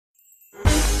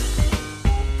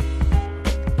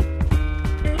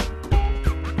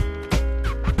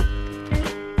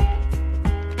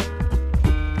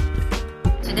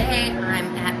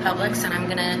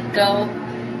going to go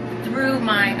through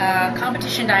my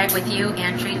competition diet with you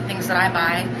and show you the things that I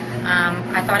buy.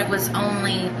 I thought it was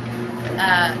only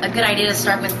a good idea to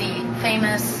start with the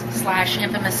famous /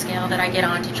 infamous scale that I get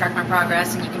on to track my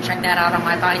progress, and you can check that out on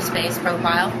my Body Space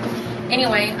profile.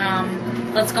 Anyway,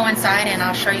 let's go inside and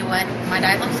I'll show you what my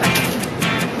diet looks like.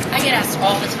 I get asked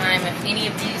all the time if any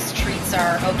of these treats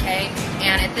are okay,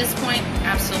 and at this point,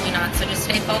 absolutely not. So just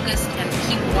stay focused and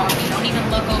keep walking. Don't even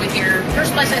look over here.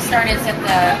 First place I start is at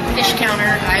the fish counter.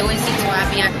 I always eat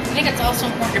tilapia. I think it's also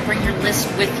important to bring your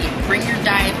list with you. Bring your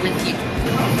diet with you.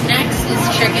 Next is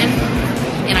chicken,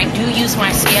 and I do use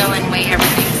my scale and weigh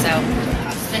everything, so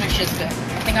spinach is good.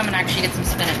 I think I'm going to actually get some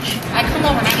spinach. I come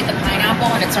over and I get the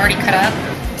pineapple, and it's already cut up.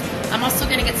 I'm also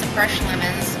going to get some fresh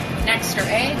lemons. Next are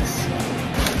eggs.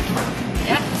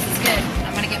 Yeah, this is good.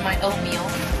 I'm going to get my oatmeal.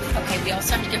 Okay, we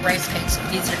also have to get rice cakes.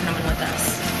 These are coming with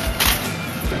us.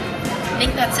 I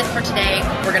think that's it for today.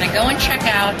 We're going to go and check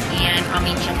out, and I'll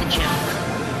meet you at the gym.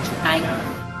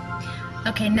 Bye.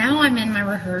 Okay, now I'm in my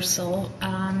rehearsal.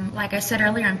 Like I said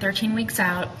earlier, I'm 13 weeks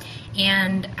out,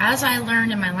 and as I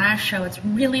learned in my last show, it's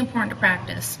really important to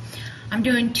practice. I'm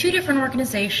doing 2 different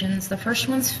organizations. The first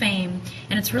one's Fame,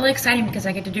 and it's really exciting because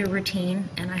I get to do a routine,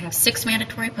 and I have 6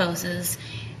 mandatory poses,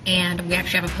 and we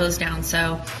actually have a pose down.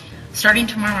 So starting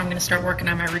tomorrow, I'm going to start working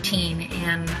on my routine,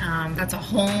 and that's a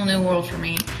whole new world for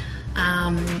me.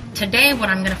 Today, what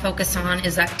I'm going to focus on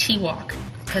is that T-walk,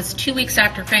 because 2 weeks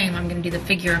after Fame, I'm going to do the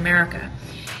Figure America.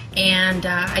 And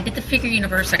I did the Figure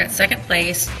Universe. I got 2nd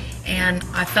place, and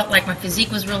I felt like my physique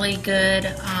was really good.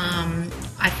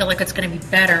 I feel like it's going to be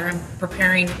better. I'm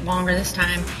preparing longer this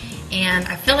time, and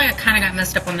I feel like I kind of got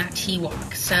messed up on that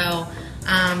T-walk. So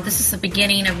this is the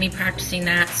beginning of me practicing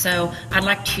that, so I'd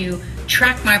like to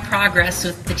track my progress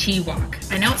with the T-walk.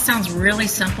 I know it sounds really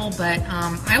simple, but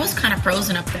I was kind of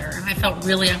frozen up there, and I felt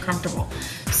really uncomfortable.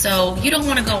 So you don't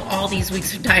want to go all these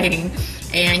weeks of dieting,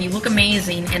 and you look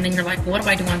amazing, and then you're like, what do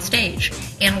I do on stage?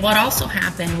 And what also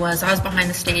happened was I was behind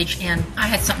the stage, and I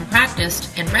had something practiced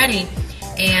and ready,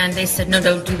 and they said, no,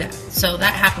 don't do that. So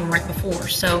that happened right before.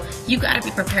 So you got to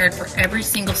be prepared for every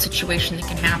single situation that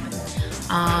can happen.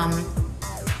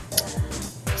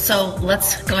 So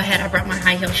let's go ahead. I brought my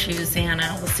high heel shoes, and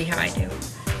we'll see how I do.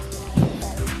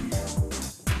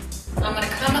 I'm going to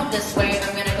come up this way, and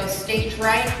I'm going to go stage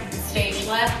right, stage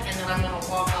left, and then I'm going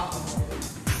to walk off.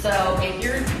 So if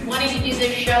you're wanting to do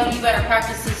this show, you better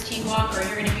practice this T-walk, or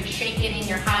you're going to be shaking in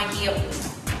your high heels.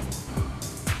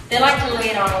 They like to lay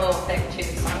it on a little thick too,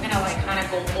 so I'm going to like kind of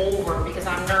go over because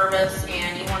I'm nervous,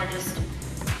 and you want to just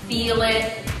feel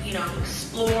it, you know,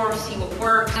 explore, see what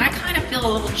works. And I kind of feel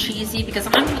a little cheesy because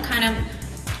I'm the kind of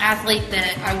athlete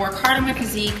that I work hard on my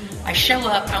physique, I show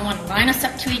up, I want to line us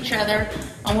up to each other,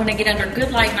 I want to get under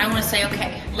good light, and I want to say,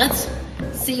 okay, let's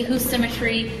see who's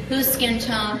symmetry, who's skin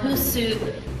tone, who's suit.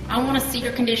 I want to see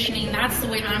your conditioning. That's the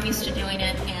way I'm used to doing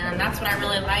it, and that's what I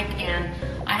really like. And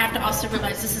I have to also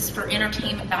realize this is for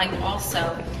entertainment value also,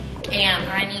 and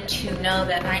I need to know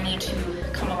that I need to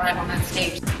come alive on that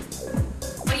stage.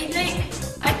 What do you think?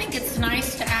 I think it's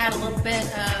nice to add a little bit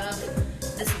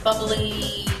of this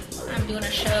bubbly, I'm doing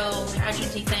a show,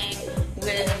 pageanty thing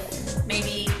with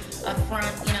maybe a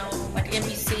front, you know, like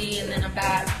NBC, and then a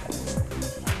back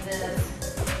like this.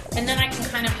 And then I can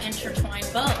kind of intertwine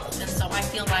both. And so I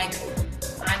feel like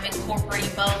I'm incorporating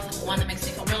both. One that makes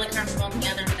me feel really comfortable, and the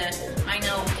other that I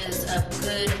know is of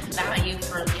good value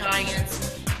for the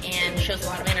audience and shows a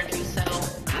lot of energy. So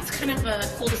that's kind of a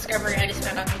cool discovery I just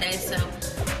found out today. So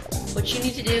what you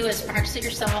need to do is practice it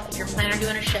yourself. If you're planning on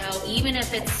doing a show, even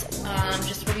if it's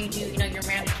just where you do, you know, your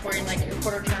mandatory, like your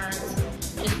quarter turns,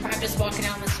 just practice walking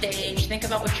out on the stage. Think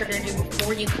about what you're going to do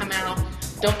before you come out.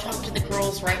 Don't talk to the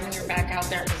girls right when you're back out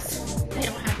there because they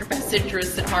don't have your best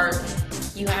interests at heart.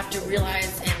 You have to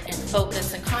realize and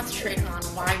focus and concentrate on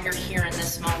why you're here in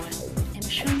this moment. And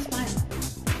show and smile.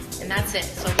 And that's it.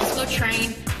 So let's go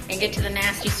train and get to the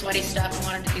nasty, sweaty stuff.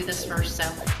 I wanted to do this first, so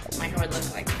my hair would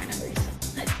look like kind of